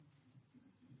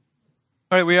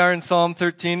All right, we are in Psalm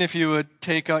 13. If you would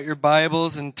take out your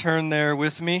Bibles and turn there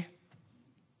with me.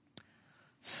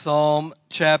 Psalm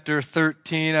chapter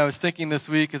 13. I was thinking this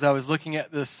week as I was looking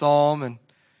at this psalm and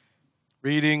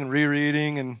reading and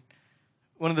rereading, and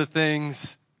one of the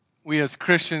things we as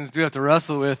Christians do have to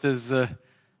wrestle with is the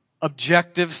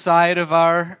objective side of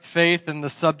our faith and the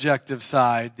subjective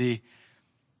side. The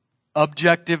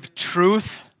objective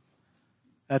truth,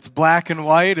 that's black and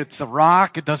white. It's a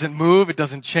rock. It doesn't move. It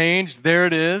doesn't change. There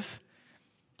it is.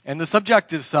 And the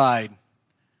subjective side,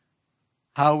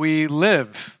 how we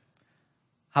live,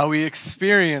 how we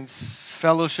experience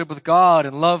fellowship with God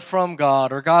and love from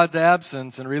God or God's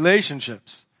absence and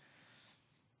relationships.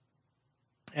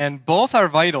 And both are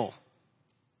vital.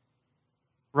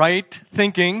 Right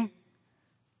thinking,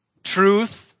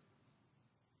 truth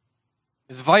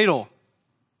is vital.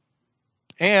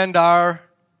 And our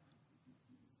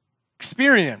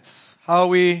experience, how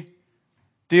we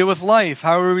deal with life,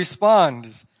 how we respond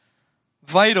is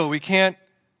vital. We can't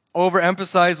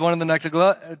overemphasize one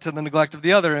to the neglect of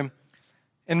the other. And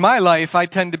in my life, I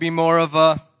tend to be more of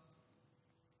a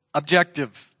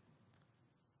objective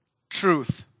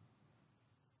truth,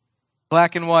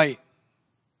 black and white.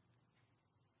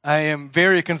 I am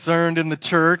very concerned in the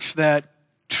church that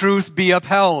truth be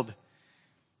upheld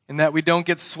and that we don't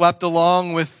get swept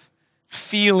along with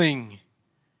feeling,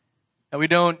 that we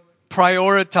don't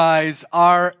prioritize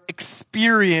our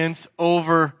experience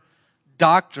over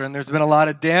doctrine. There's been a lot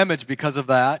of damage because of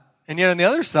that. And yet on the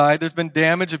other side, there's been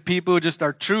damage of people who just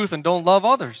are truth and don't love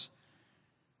others.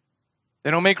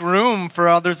 They don't make room for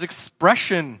others'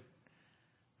 expression,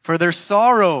 for their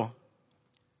sorrow.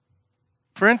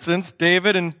 For instance,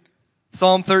 David in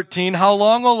Psalm 13, "How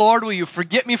long, O Lord, will you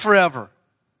forget me forever?"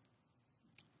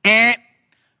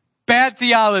 Bad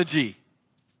theology.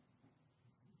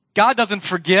 God doesn't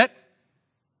forget.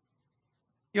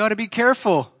 You ought to be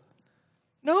careful.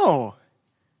 No.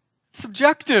 It's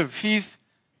subjective. He's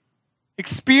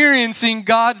experiencing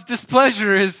God's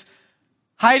displeasure, is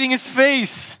hiding his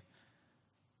face.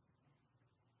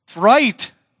 It's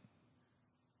right.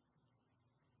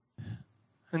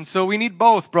 And so we need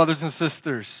both, brothers and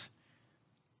sisters.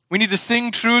 We need to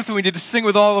sing truth, and we need to sing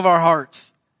with all of our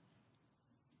hearts.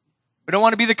 We don't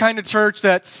want to be the kind of church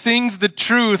that sings the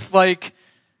truth like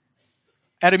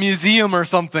at a museum or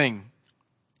something.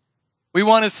 We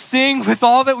want to sing with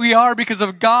all that we are because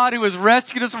of God who has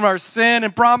rescued us from our sin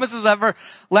and promises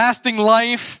everlasting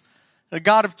life, a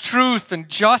God of truth and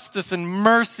justice and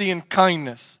mercy and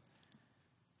kindness.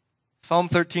 Psalm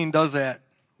 13 does that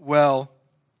well.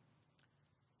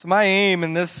 So my aim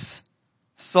in this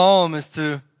psalm is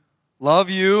to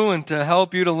love you and to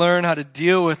help you to learn how to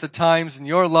deal with the times in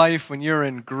your life when you're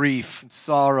in grief and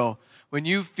sorrow, when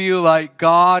you feel like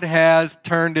God has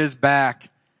turned his back.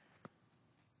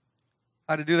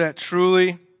 How to do that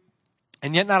truly,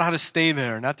 and yet not how to stay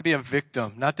there, not to be a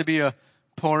victim, not to be a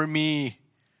poor me,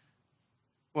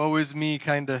 woe is me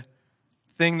kind of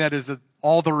thing that is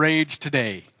all the rage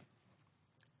today.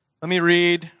 Let me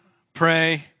read,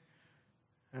 pray,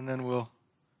 and then we'll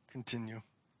continue.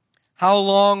 How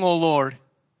long, O Lord,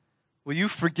 will you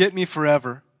forget me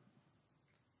forever?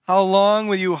 How long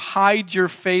will you hide your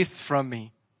face from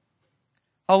me?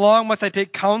 How long must I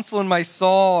take counsel in my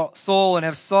soul and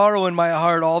have sorrow in my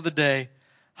heart all the day?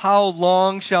 How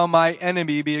long shall my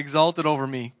enemy be exalted over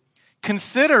me?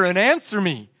 Consider and answer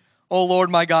me, O Lord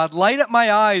my God. Light up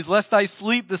my eyes, lest I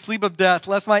sleep the sleep of death,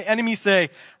 lest my enemy say,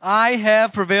 I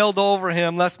have prevailed over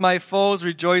him, lest my foes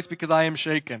rejoice because I am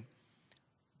shaken.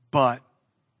 But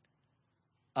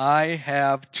I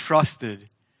have trusted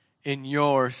in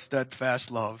your steadfast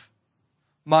love.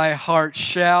 My heart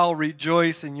shall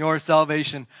rejoice in your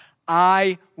salvation.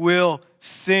 I will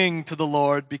sing to the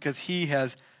Lord because he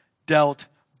has dealt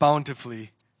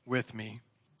bountifully with me.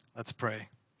 Let's pray.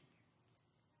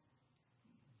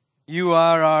 You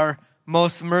are our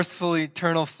most merciful,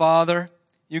 eternal Father.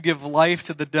 You give life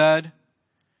to the dead.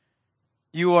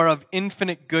 You are of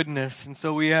infinite goodness, and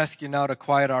so we ask you now to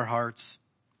quiet our hearts,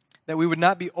 that we would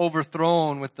not be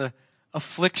overthrown with the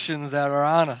afflictions that are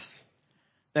on us,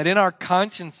 that in our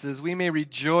consciences we may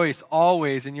rejoice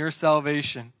always in your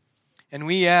salvation. And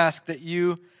we ask that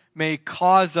you may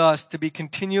cause us to be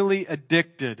continually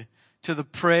addicted to the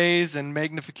praise and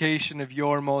magnification of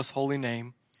your most holy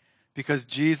name, because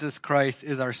Jesus Christ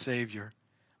is our Savior,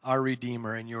 our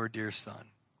Redeemer, and your dear Son.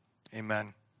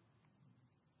 Amen.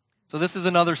 So this is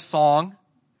another song.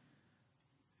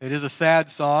 It is a sad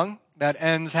song that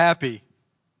ends happy.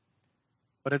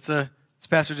 But it's as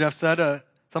Pastor Jeff said,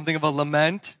 something of a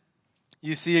lament.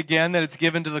 You see again that it's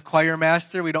given to the choir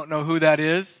master. We don't know who that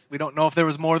is. We don't know if there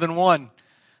was more than one.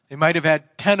 They might have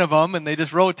had 10 of them and they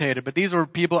just rotated, but these were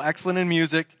people excellent in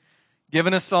music,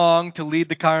 given a song to lead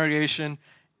the congregation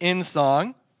in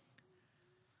song.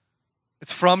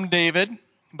 It's from David,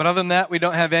 but other than that, we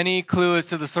don't have any clue as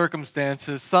to the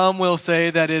circumstances. Some will say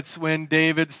that it's when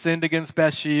David sinned against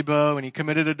Bathsheba, when he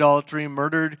committed adultery,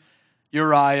 murdered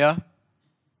Uriah.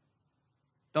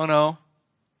 Don't know.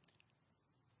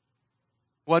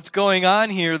 What's going on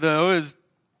here, though, is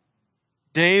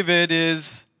David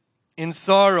is in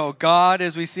sorrow. God,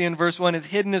 as we see in verse 1, has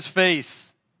hidden his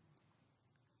face.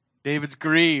 David's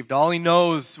grieved. All he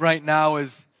knows right now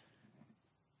is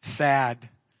sad,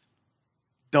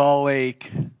 dull ache.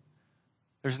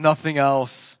 There's nothing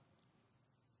else.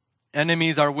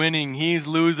 Enemies are winning. He's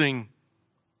losing.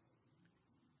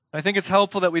 I think it's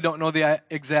helpful that we don't know the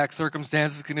exact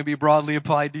circumstances going to be broadly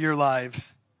applied to your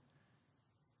lives.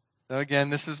 So again,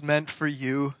 this is meant for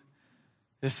you.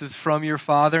 This is from your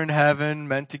Father in heaven,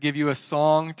 meant to give you a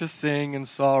song to sing in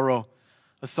sorrow.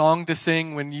 A song to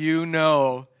sing when you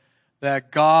know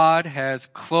that God has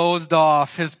closed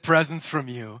off his presence from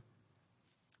you.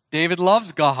 David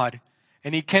loves God,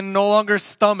 and he can no longer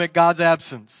stomach God's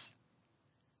absence.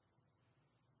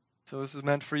 So this is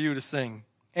meant for you to sing.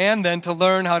 And then to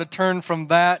learn how to turn from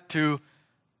that to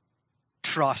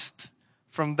trust,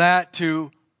 from that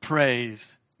to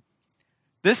praise.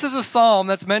 This is a psalm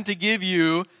that's meant to give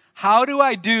you, how do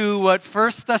I do what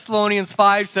 1 Thessalonians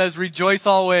 5 says, rejoice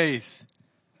always?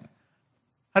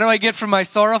 How do I get from my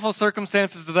sorrowful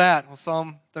circumstances to that? Well,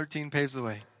 Psalm 13 paves the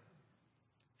way.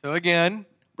 So again,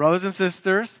 brothers and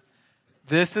sisters,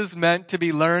 this is meant to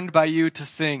be learned by you to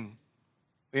sing.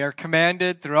 We are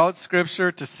commanded throughout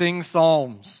Scripture to sing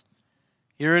psalms.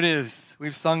 Here it is.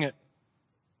 We've sung it.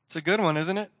 It's a good one,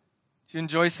 isn't it? Do you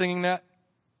enjoy singing that?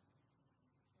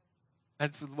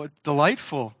 That's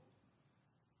delightful.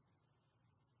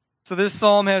 So this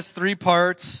psalm has 3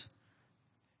 parts.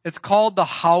 It's called the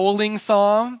howling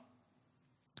psalm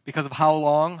because of how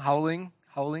long?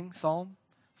 Howling psalm.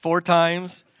 4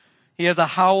 times. He has a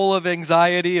howl of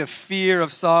anxiety, of fear,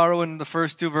 of sorrow in the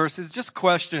first 2 verses. Just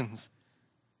questions.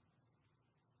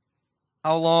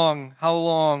 How long? How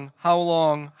long? How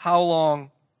long? How long?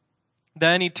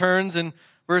 Then he turns in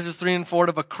verses 3 and 4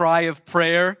 to a cry of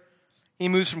prayer. He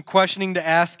moves from questioning to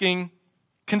asking,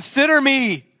 consider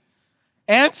me,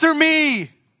 answer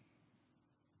me.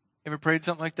 Ever prayed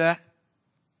something like that?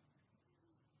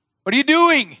 What are you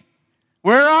doing?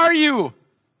 Where are you?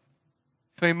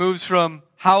 So he moves from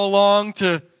how long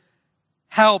to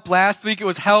help. Last week it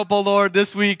was help, O Lord.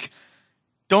 This week,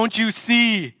 don't you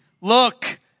see?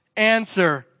 Look,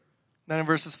 answer. Then in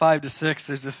verses 5 to 6,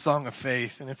 there's this song of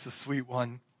faith, and it's a sweet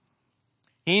one.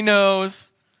 He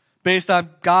knows, based on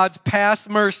God's past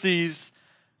mercies,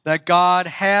 that God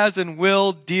has and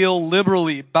will deal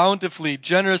liberally, bountifully,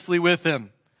 generously with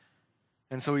him.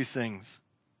 And so he sings.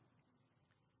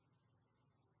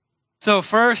 So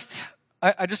first,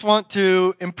 I just want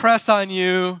to impress on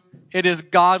you, it is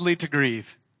godly to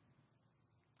grieve.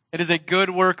 It is a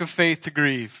good work of faith to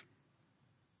grieve.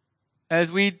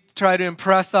 As we try to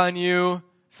impress on you,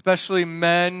 especially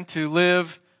men, to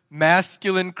live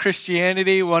masculine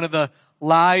Christianity, one of the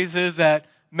lies is that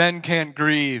men can't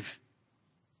grieve.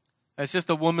 That's just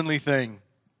a womanly thing.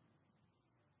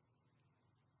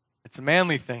 It's a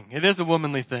manly thing. It is a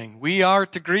womanly thing. We are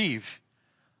to grieve.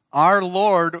 Our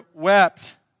Lord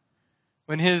wept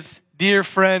when his dear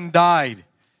friend died.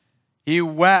 He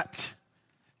wept.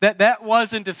 That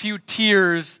wasn't a few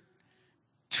tears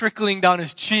trickling down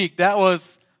his cheek. That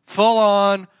was full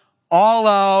on, all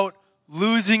out,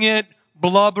 losing it,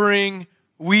 blubbering,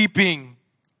 weeping.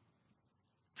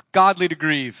 It's godly to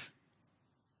grieve.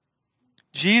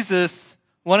 Jesus,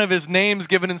 one of his names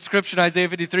given in Scripture in Isaiah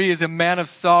 53 is a man of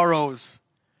sorrows.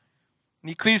 In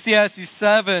Ecclesiastes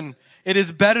 7, it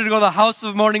is better to go to the house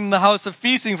of mourning than the house of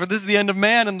feasting, for this is the end of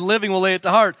man, and the living will lay it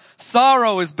to heart.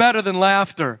 Sorrow is better than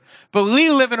laughter. But we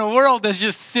live in a world that's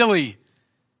just silly.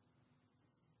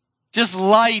 Just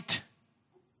light.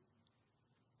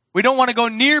 We don't want to go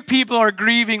near people who are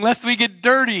grieving lest we get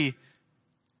dirty.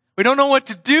 We don't know what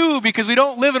to do because we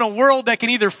don't live in a world that can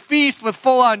either feast with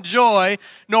full-on joy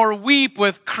nor weep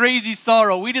with crazy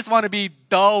sorrow. We just want to be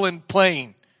dull and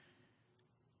plain.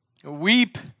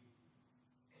 Weep.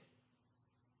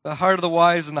 The heart of the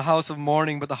wise in the house of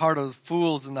mourning, but the heart of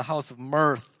fools in the house of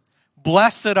mirth.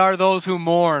 Blessed are those who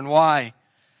mourn. Why?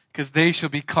 Because they shall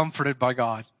be comforted by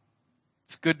God.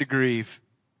 It's good to grieve.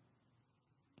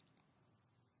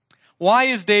 Why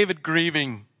is David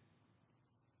grieving?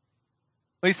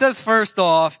 Well, he says first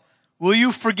off, will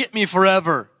you forget me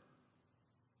forever?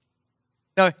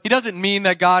 Now, he doesn't mean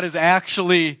that God is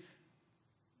actually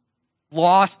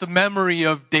lost memory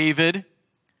of David.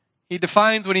 He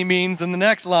defines what he means in the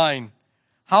next line.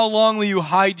 How long will you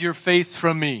hide your face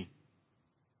from me?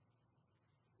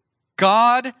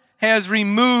 God has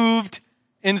removed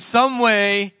in some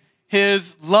way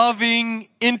his loving,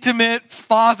 intimate,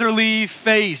 fatherly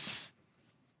face.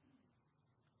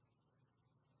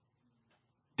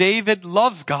 David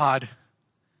loves God.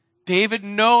 David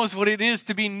knows what it is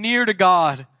to be near to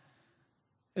God.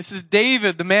 This is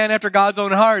David, the man after God's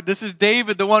own heart. This is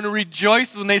David, the one who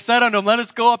rejoiced when they said unto him, let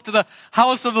us go up to the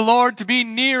house of the Lord to be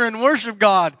near and worship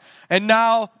God. And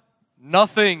now,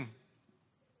 nothing.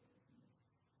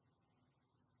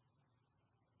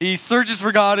 He searches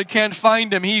for God and can't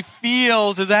find him. He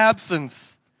feels his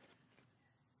absence.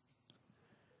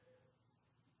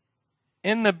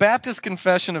 In the Baptist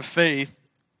Confession of Faith,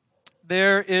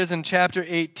 there is in chapter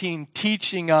 18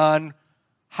 teaching on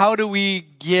how do we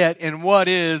get and what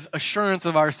is assurance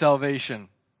of our salvation.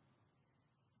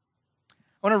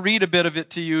 I want to read a bit of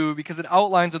it to you because it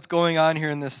outlines what's going on here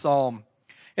in this psalm.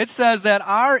 It says that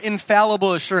our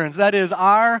infallible assurance, that is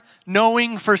our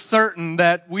knowing for certain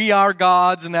that we are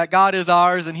God's and that God is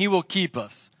ours and He will keep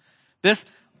us. This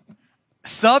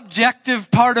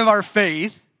subjective part of our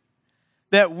faith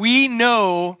that we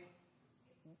know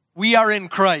we are in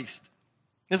Christ.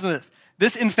 Listen to this.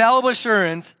 This infallible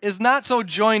assurance is not so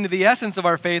joined to the essence of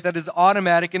our faith that is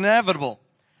automatic and inevitable.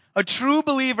 A true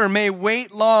believer may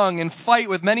wait long and fight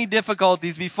with many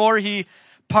difficulties before he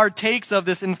partakes of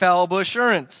this infallible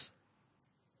assurance.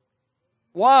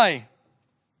 Why?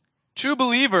 True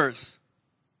believers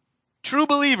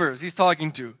he's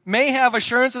talking to, may have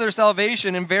assurance of their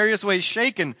salvation in various ways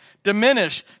shaken,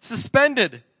 diminished,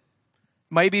 suspended.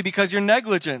 Might be because you're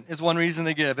negligent is one reason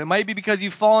they give. It might be because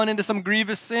you've fallen into some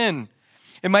grievous sin.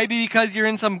 It might be because you're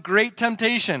in some great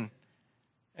temptation.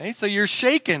 Okay, so you're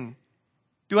shaken.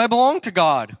 Do I belong to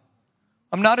God?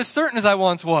 I'm not as certain as I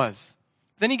once was.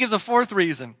 Then he gives a fourth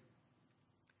reason.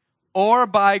 Or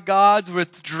by God's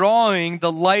withdrawing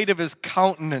the light of his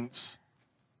countenance.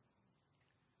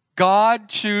 God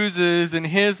chooses in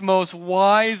his most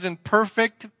wise and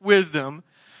perfect wisdom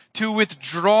to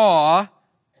withdraw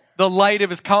the light of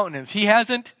his countenance. He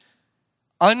hasn't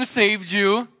unsaved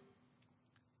you.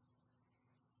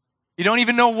 You don't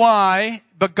even know why,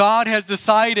 but God has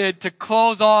decided to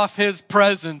close off his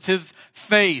presence, his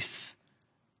face.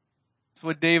 That's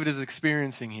what David is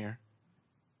experiencing here.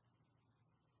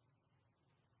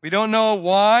 We don't know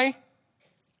why.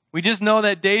 We just know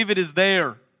that David is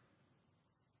there.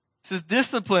 This is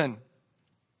discipline.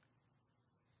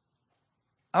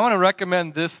 I want to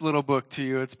recommend this little book to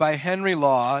you. It's by Henry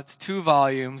Law. It's 2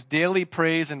 volumes, Daily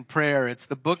Praise and Prayer. It's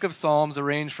the Book of Psalms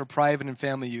arranged for private and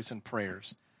family use and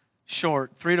prayers.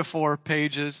 Short, 3 to 4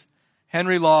 pages.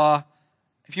 Henry Law.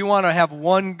 If you want to have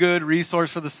one good resource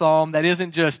for the psalm that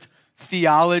isn't just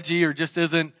theology or just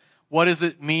isn't what does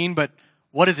it mean, but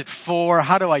what is it for?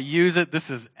 How do I use it? This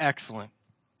is excellent.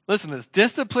 Listen to this.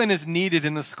 Discipline is needed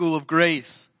in the school of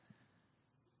grace.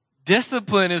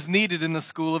 Discipline is needed in the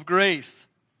school of grace.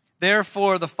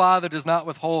 Therefore, the Father does not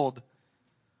withhold.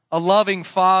 A loving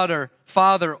Father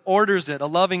orders it. A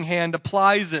loving hand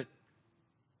applies it.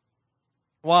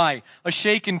 Why? A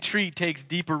shaken tree takes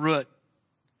deeper root.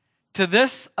 To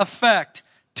this effect,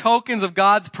 tokens of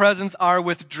God's presence are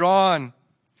withdrawn.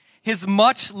 His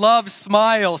much-loved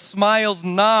smile smiles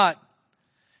not.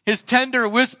 His tender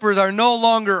whispers are no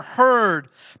longer heard.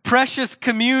 Precious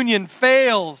communion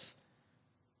fails.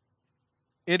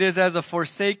 It is as a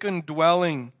forsaken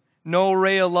dwelling. No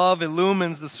ray of love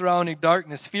illumines the surrounding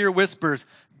darkness. Fear whispers,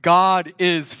 God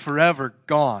is forever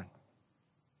gone.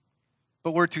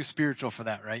 But we're too spiritual for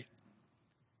that, right?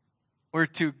 We're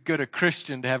too good a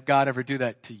Christian to have God ever do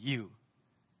that to you.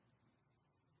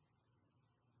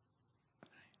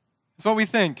 That's what we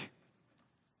think.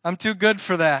 I'm too good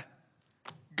for that.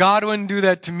 God wouldn't do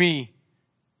that to me.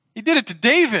 He did it to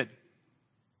David.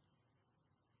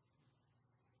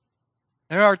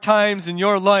 There are times in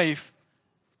your life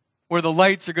where the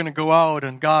lights are going to go out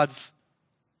on God's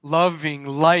loving,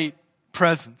 light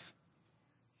presence.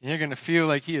 You're going to feel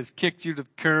like he has kicked you to the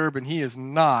curb and he is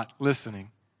not listening.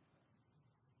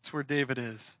 That's where David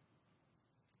is.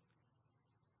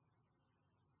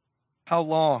 How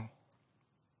long?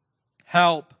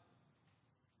 Help.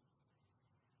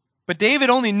 But David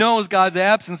only knows God's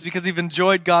absence because he's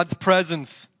enjoyed God's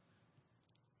presence.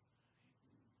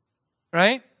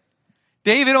 Right?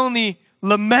 David only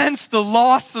laments the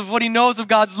loss of what he knows of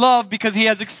God's love because he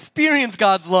has experienced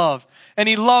God's love. And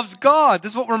he loves God.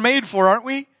 This is what we're made for, aren't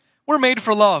we? We're made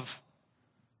for love.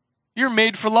 You're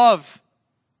made for love.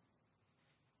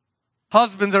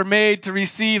 Husbands are made to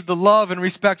receive the love and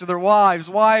respect of their wives.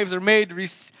 Wives are made to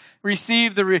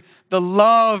receive the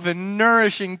love and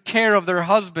nourishing care of their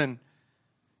husband.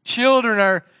 Children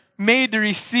are made to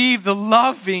receive the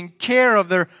loving care of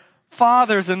their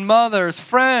fathers and mothers,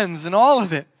 friends, and all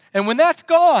of it. And when that's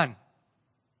gone,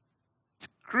 it's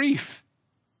grief.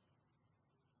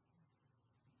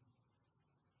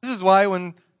 This is why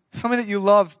when somebody that you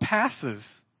love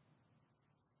passes,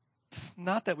 it's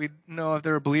not that we know if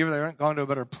they're a believer, they aren't gone to a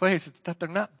better place. It's that they're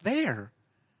not there.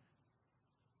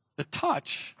 The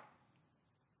touch,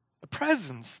 the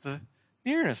presence, the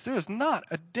nearness. There is not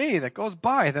a day that goes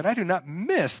by that I do not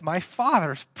miss my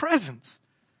Father's presence.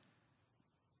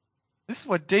 This is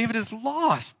what David has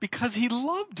lost because he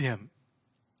loved him.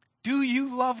 Do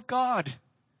you love God?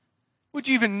 Would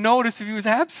you even notice if he was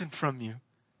absent from you?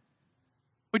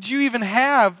 Would you even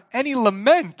have any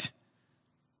lament?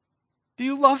 Do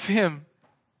you love him?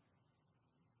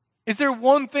 Is there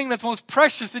one thing that's most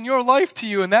precious in your life to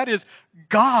you, and that is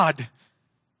God?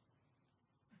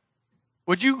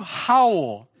 Would you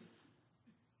howl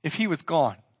if he was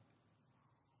gone?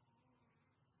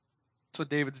 That's what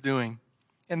David's doing.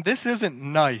 And this isn't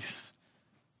nice.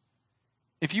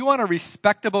 If you want a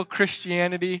respectable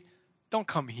Christianity, don't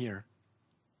come here.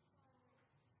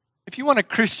 If you want a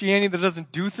Christianity that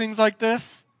doesn't do things like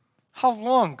this, how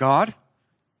long, God?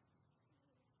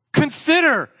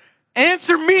 Consider.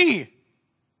 Answer me.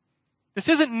 This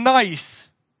isn't nice.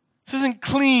 This isn't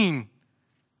clean.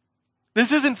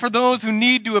 This isn't for those who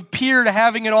need to appear to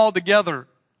having it all together.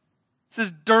 This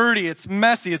is dirty. It's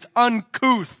messy. It's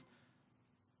uncouth.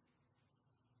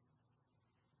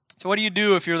 So what do you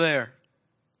do if you're there?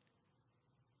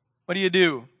 What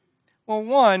do? Well,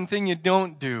 one thing you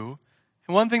don't do,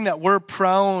 and one thing that we're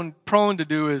prone to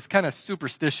do is kind of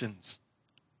superstitions.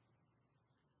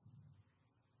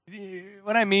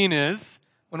 What I mean is,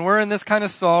 when we're in this kind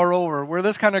of sorrow, or we're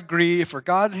this kind of grief, or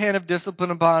God's hand of discipline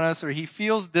upon us, or he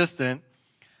feels distant,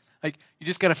 like you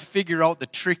just got to figure out the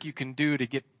trick you can do to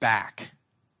get back.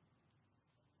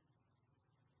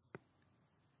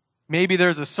 Maybe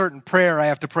there's a certain prayer I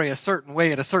have to pray a certain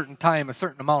way at a certain time, a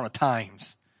certain amount of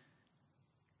times.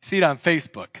 See it on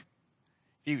Facebook.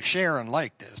 You share and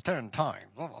like this 10 times.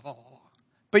 Blah, blah, blah.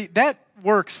 But that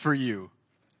works for you.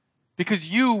 Because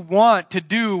you want to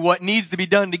do what needs to be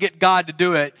done to get God to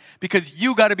do it. Because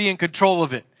you got to be in control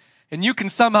of it. And you can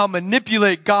somehow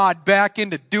manipulate God back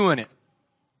into doing it.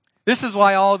 This is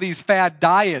why all these fad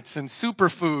diets and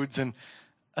superfoods and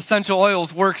essential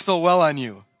oils work so well on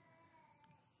you.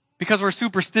 Because we're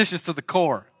superstitious to the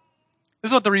core. This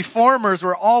is what the reformers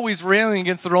were always railing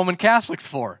against the Roman Catholics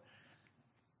for.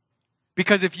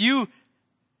 Because if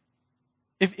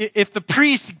the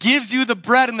priest gives you the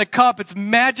bread and the cup, it's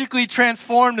magically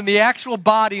transformed in the actual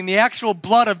body and the actual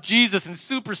blood of Jesus, and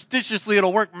superstitiously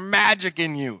it'll work magic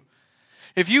in you.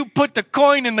 If you put the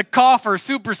coin in the coffer,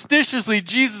 superstitiously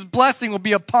Jesus' blessing will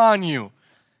be upon you.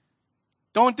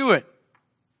 Don't do it.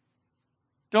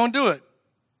 Don't do it.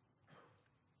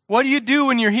 What do you do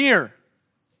when you're here?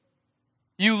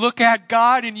 You look at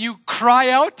God and you cry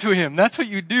out to him. That's what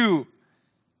you do.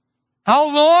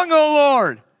 How long, O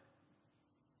Lord?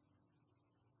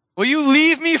 Will you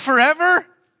leave me forever?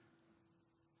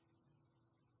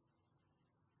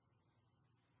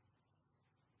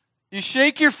 You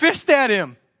shake your fist at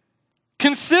him.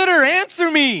 Consider,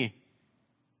 answer me.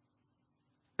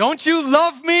 Don't you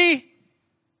love me?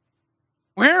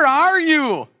 Where are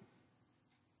you?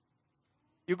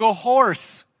 You go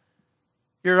hoarse.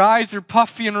 Your eyes are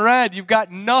puffy and red. You've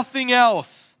got nothing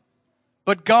else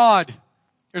but God.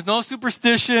 There's no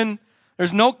superstition.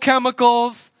 There's no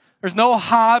chemicals. There's no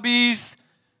hobbies.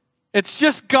 It's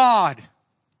just God.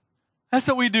 That's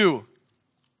what we do.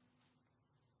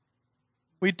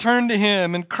 We turn to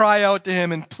him and cry out to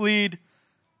him and plead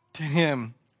to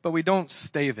him. But we don't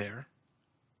stay there.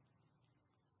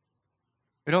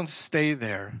 We don't stay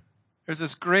there. There's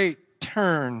this great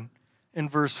turn in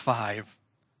verse 5.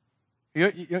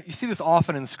 You see this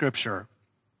often in Scripture.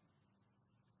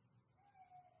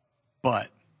 But.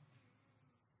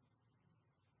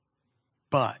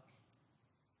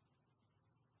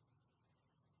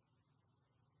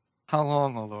 How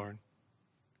long, O Lord?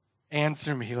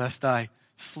 Answer me, lest I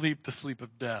sleep the sleep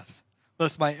of death,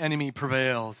 lest my enemy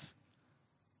prevails.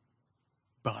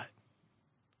 But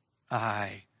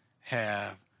I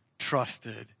have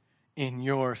trusted in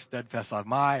your steadfast love.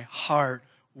 My heart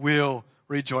will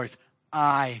rejoice.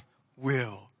 I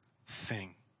will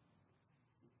sing.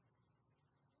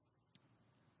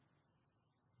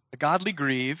 The godly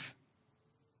grieve,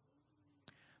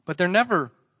 but they're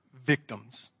never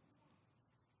victims.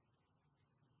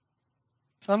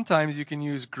 Sometimes you can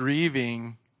use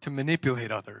grieving to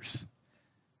manipulate others.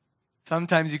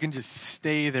 Sometimes you can just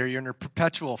stay there. You're in a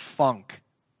perpetual funk.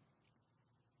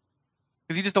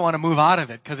 Because you just don't want to move out of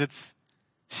it, because it's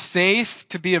safe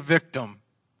to be a victim.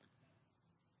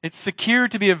 It's secure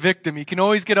to be a victim. You can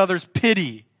always get others'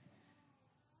 pity.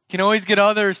 You can always get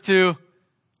others to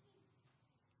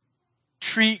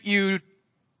treat you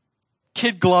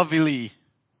kid-glovely.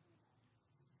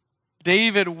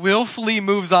 David willfully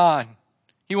moves on.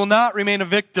 He will not remain a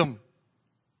victim.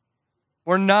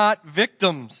 We're not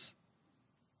victims.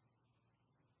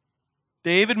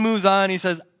 David moves on. He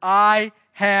says, I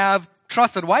have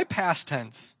trusted. Why past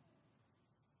tense?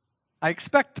 I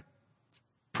expect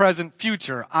present,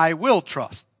 future. I will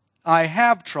trust. I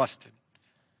have trusted.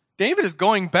 David is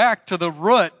going back to the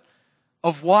root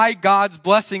of why God's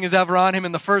blessing is ever on him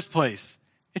in the first place.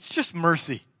 It's just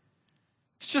mercy.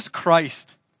 It's just Christ.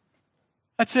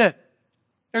 That's it.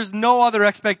 There's no other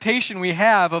expectation we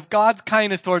have of God's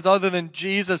kindness towards other than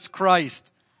Jesus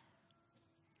Christ.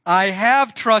 I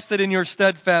have trusted in your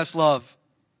steadfast love.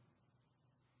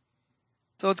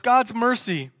 So it's God's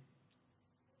mercy.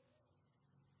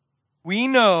 We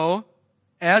know,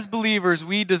 as believers,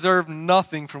 we deserve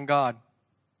nothing from God.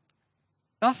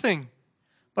 Nothing.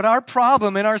 But our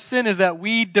problem and our sin is that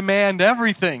we demand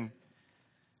everything.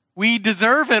 We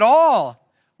deserve it all.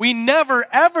 We never,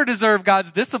 ever deserve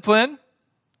God's discipline.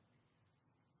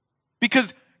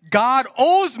 Because God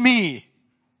owes me.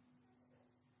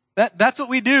 That's what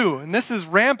we do. And this is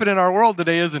rampant in our world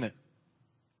today, isn't it?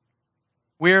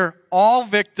 We're all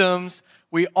victims.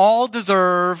 We all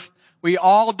deserve. We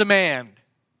all demand.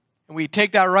 And we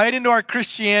take that right into our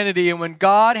Christianity. And when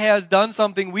God has done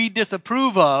something we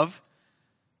disapprove of,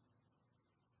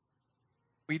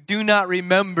 we do not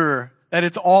remember that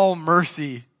it's all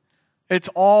mercy. It's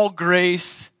all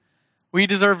grace. We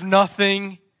deserve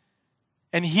nothing.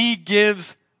 And He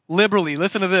gives liberally.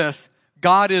 Listen to this.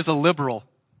 God is a liberal.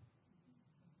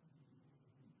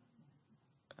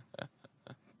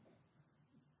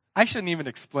 I shouldn't even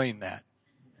explain that.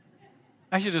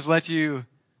 I should just let you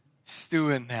stew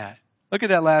in that. Look at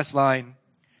that last line.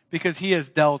 Because He has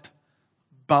dealt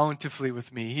bountifully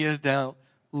with me. He has dealt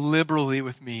liberally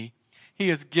with me. He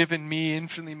has given me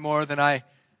infinitely more than I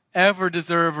ever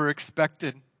deserve or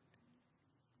expected.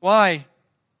 Why?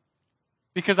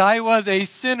 Because I was a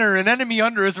sinner, an enemy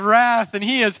under His wrath, and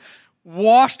He has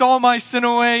washed all my sin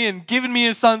away and given me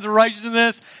His Son's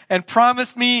righteousness and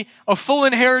promised me a full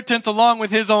inheritance along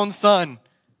with His own Son.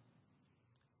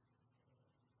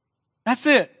 That's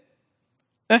it.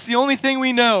 That's the only thing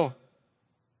we know.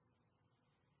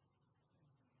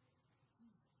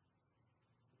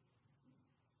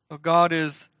 So God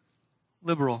is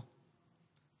liberal,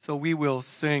 so we will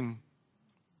sing.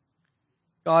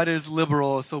 God is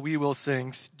liberal, so we will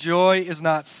sing. Joy is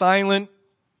not silent.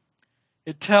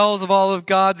 It tells of all of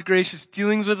God's gracious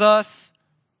dealings with us.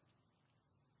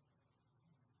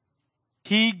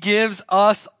 He gives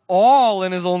us all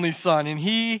in His only Son, and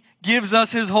He gives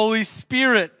us His Holy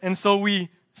Spirit, and so we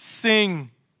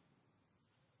sing.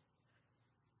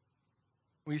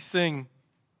 We sing.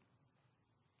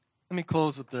 Let me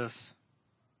close with this.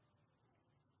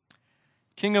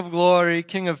 King of glory,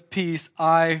 King of peace,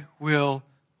 I will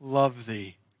love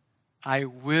Thee. I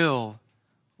will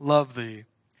love Thee.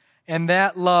 And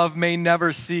that love may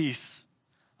never cease.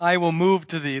 I will move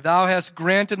to Thee. Thou hast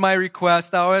granted my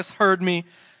request. Thou hast heard me.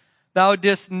 Thou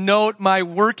didst note my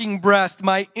working breast,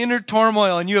 my inner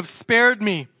turmoil, and You have spared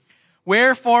me.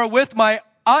 Wherefore, with my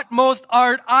utmost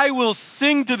art, I will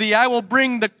sing to Thee. I will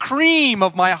bring the cream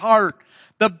of my heart,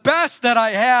 the best that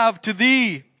I have, to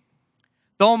Thee.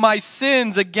 Though my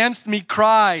sins against me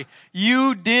cry,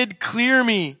 You did clear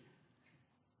me.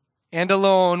 And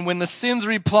alone, when the sins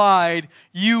replied,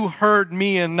 You heard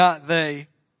me and not they.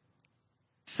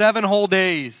 7 whole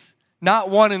days, not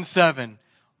 1 in 7.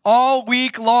 All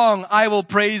week long I will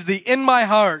praise Thee in my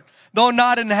heart. Though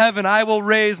not in heaven, I will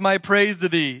raise my praise to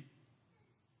Thee.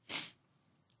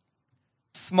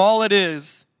 Small it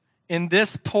is in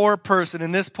this poor person,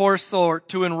 in this poor sort,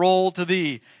 to enroll to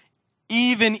Thee.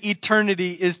 Even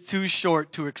eternity is too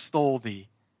short to extol Thee.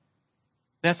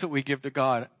 That's what we give to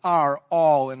God, our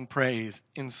all in praise,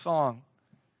 in song.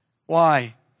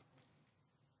 Why?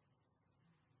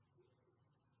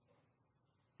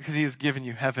 Because He has given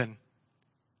you heaven.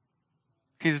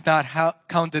 He has not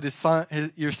counted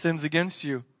your sins against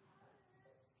you.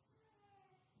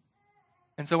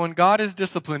 And so when God is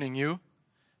disciplining you,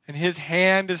 and His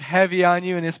hand is heavy on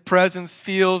you, and His presence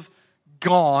feels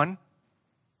gone,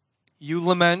 you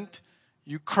lament,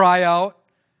 you cry out,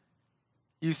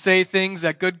 you say things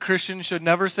that good Christians should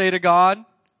never say to God,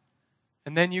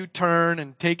 And then you turn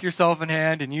and take yourself in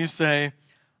hand and you say,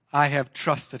 I have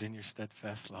trusted in your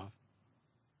steadfast love.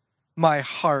 My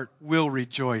heart will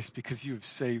rejoice because you have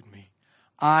saved me.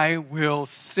 I will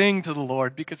sing to the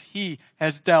Lord because he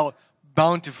has dealt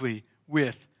bountifully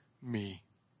with me.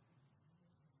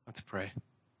 Let's pray.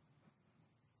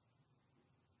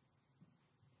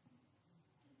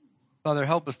 Father,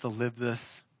 help us to live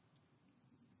this.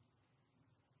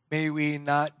 May we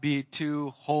not be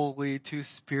too holy, too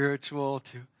spiritual,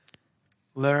 to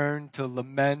learn to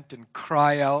lament and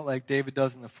cry out like David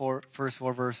does in the first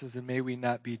 4 verses, and may we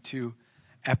not be too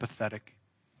apathetic,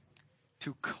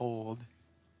 too cold,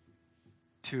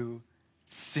 to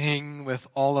sing with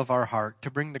all of our heart,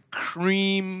 to bring the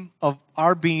cream of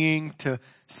our being to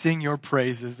sing your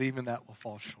praises, even that will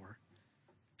fall short.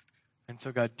 And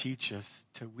so, God, teach us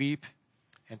to weep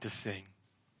and to sing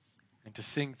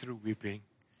through weeping,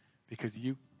 because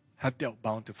you have dealt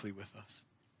bountifully with us.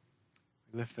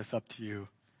 We lift this up to you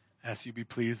as you be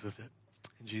pleased with it.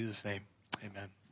 In Jesus' name, amen.